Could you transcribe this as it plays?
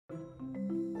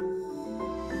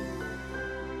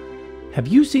Have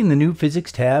you seen the new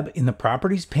Physics tab in the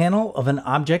Properties panel of an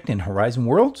object in Horizon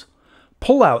Worlds?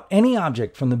 Pull out any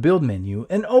object from the Build menu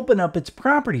and open up its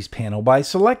Properties panel by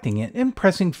selecting it and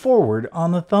pressing forward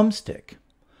on the thumbstick.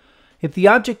 If the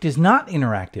object is not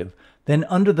interactive, then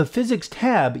under the Physics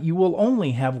tab you will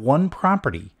only have one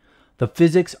property, the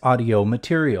Physics Audio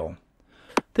Material.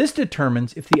 This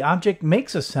determines if the object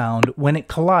makes a sound when it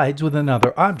collides with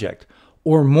another object,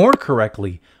 or more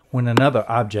correctly, when another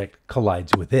object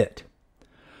collides with it.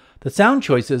 The sound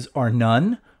choices are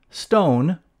none,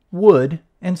 stone, wood,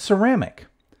 and ceramic.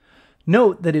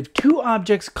 Note that if two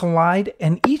objects collide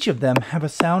and each of them have a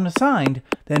sound assigned,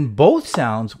 then both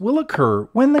sounds will occur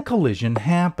when the collision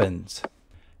happens.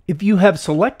 If you have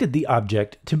selected the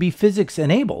object to be physics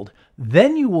enabled,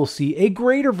 then you will see a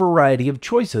greater variety of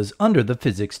choices under the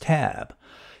Physics tab.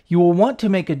 You will want to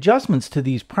make adjustments to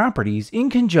these properties in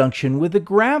conjunction with the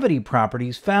gravity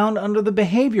properties found under the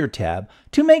Behavior tab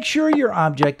to make sure your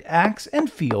object acts and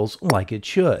feels like it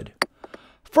should.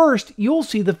 First, you'll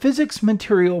see the Physics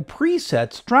Material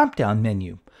Presets drop-down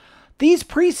menu. These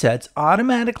presets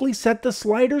automatically set the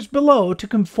sliders below to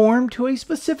conform to a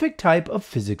specific type of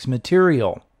physics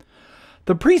material.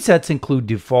 The presets include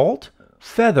default,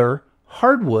 feather,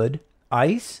 hardwood,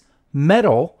 ice,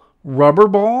 metal, rubber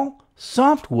ball,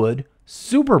 softwood,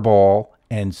 super ball,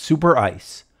 and super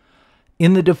ice.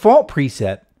 In the default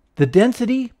preset, the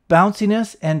density,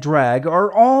 bounciness, and drag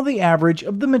are all the average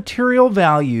of the material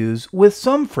values with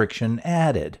some friction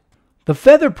added. The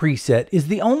feather preset is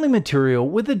the only material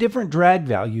with a different drag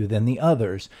value than the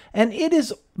others, and it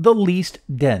is the least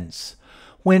dense.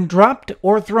 When dropped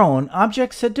or thrown,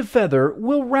 objects set to feather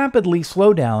will rapidly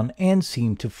slow down and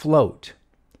seem to float.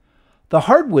 The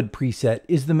hardwood preset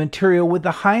is the material with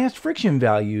the highest friction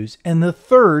values and the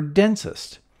third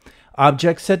densest.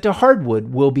 Objects set to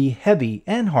hardwood will be heavy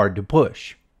and hard to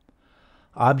push.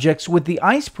 Objects with the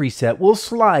ice preset will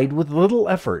slide with little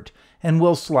effort and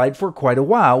will slide for quite a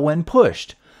while when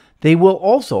pushed. They will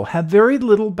also have very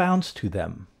little bounce to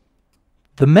them.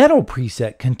 The metal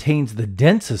preset contains the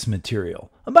densest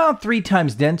material, about 3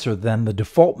 times denser than the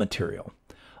default material.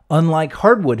 Unlike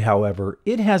hardwood, however,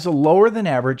 it has a lower than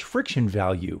average friction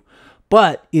value,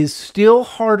 but is still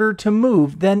harder to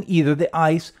move than either the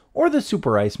ice or the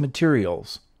super ice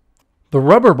materials. The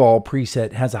rubber ball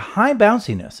preset has a high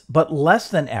bounciness, but less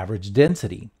than average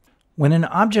density. When an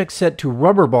object set to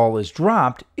rubber ball is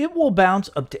dropped, it will bounce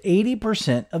up to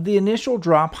 80% of the initial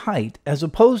drop height as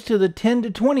opposed to the 10 to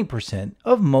 20%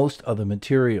 of most other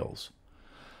materials.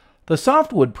 The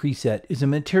softwood preset is a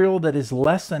material that is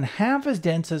less than half as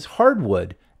dense as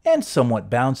hardwood and somewhat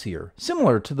bouncier,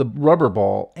 similar to the rubber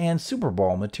ball and super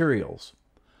ball materials.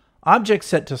 Objects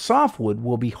set to softwood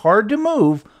will be hard to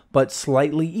move, but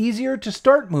slightly easier to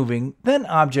start moving than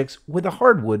objects with a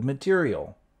hardwood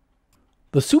material.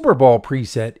 The super ball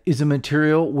preset is a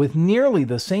material with nearly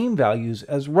the same values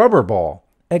as rubber ball,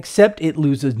 except it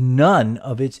loses none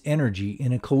of its energy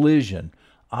in a collision.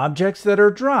 Objects that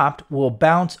are dropped will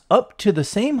bounce up to the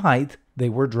same height they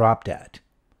were dropped at.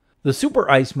 The super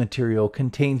ice material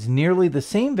contains nearly the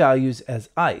same values as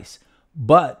ice,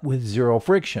 but with zero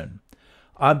friction.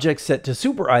 Objects set to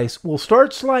super ice will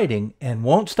start sliding and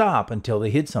won't stop until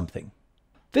they hit something.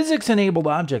 Physics-enabled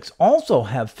objects also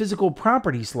have physical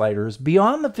property sliders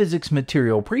beyond the physics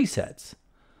material presets.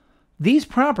 These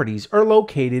properties are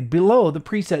located below the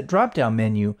preset drop-down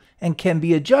menu and can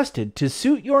be adjusted to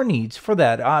suit your needs for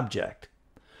that object.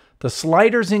 The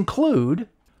sliders include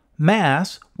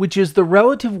mass, which is the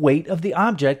relative weight of the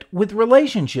object with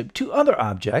relationship to other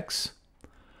objects,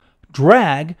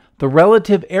 drag, the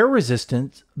relative air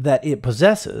resistance that it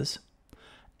possesses,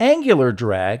 angular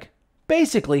drag,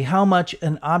 basically how much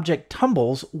an object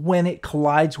tumbles when it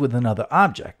collides with another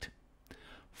object,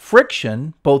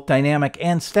 friction, both dynamic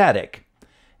and static,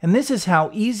 and this is how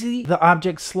easy the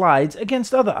object slides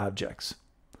against other objects,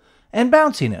 and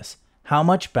bounciness, how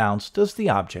much bounce does the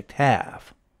object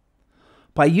have.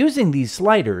 By using these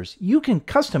sliders, you can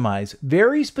customize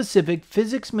very specific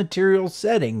physics material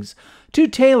settings to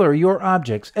tailor your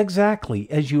objects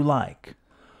exactly as you like.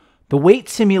 The weight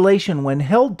simulation when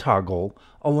held toggle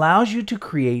allows you to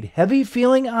create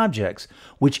heavy-feeling objects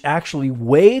which actually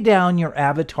weigh down your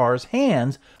avatar's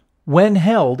hands when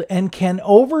held and can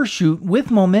overshoot with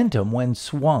momentum when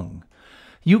swung.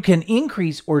 You can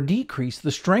increase or decrease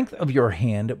the strength of your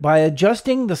hand by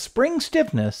adjusting the spring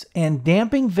stiffness and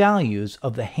damping values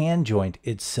of the hand joint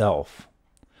itself.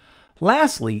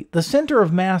 Lastly, the center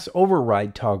of mass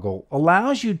override toggle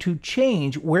allows you to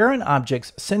change where an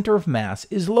object's center of mass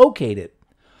is located.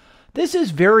 This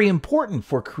is very important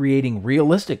for creating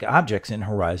realistic objects in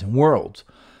Horizon Worlds.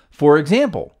 For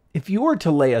example, If you were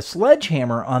to lay a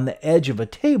sledgehammer on the edge of a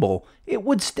table, it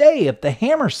would stay if the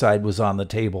hammer side was on the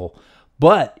table,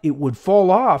 but it would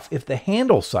fall off if the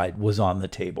handle side was on the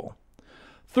table.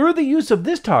 Through the use of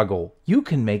this toggle, you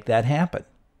can make that happen.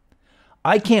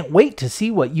 I can't wait to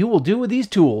see what you will do with these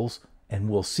tools, and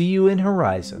we'll see you in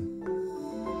Horizon.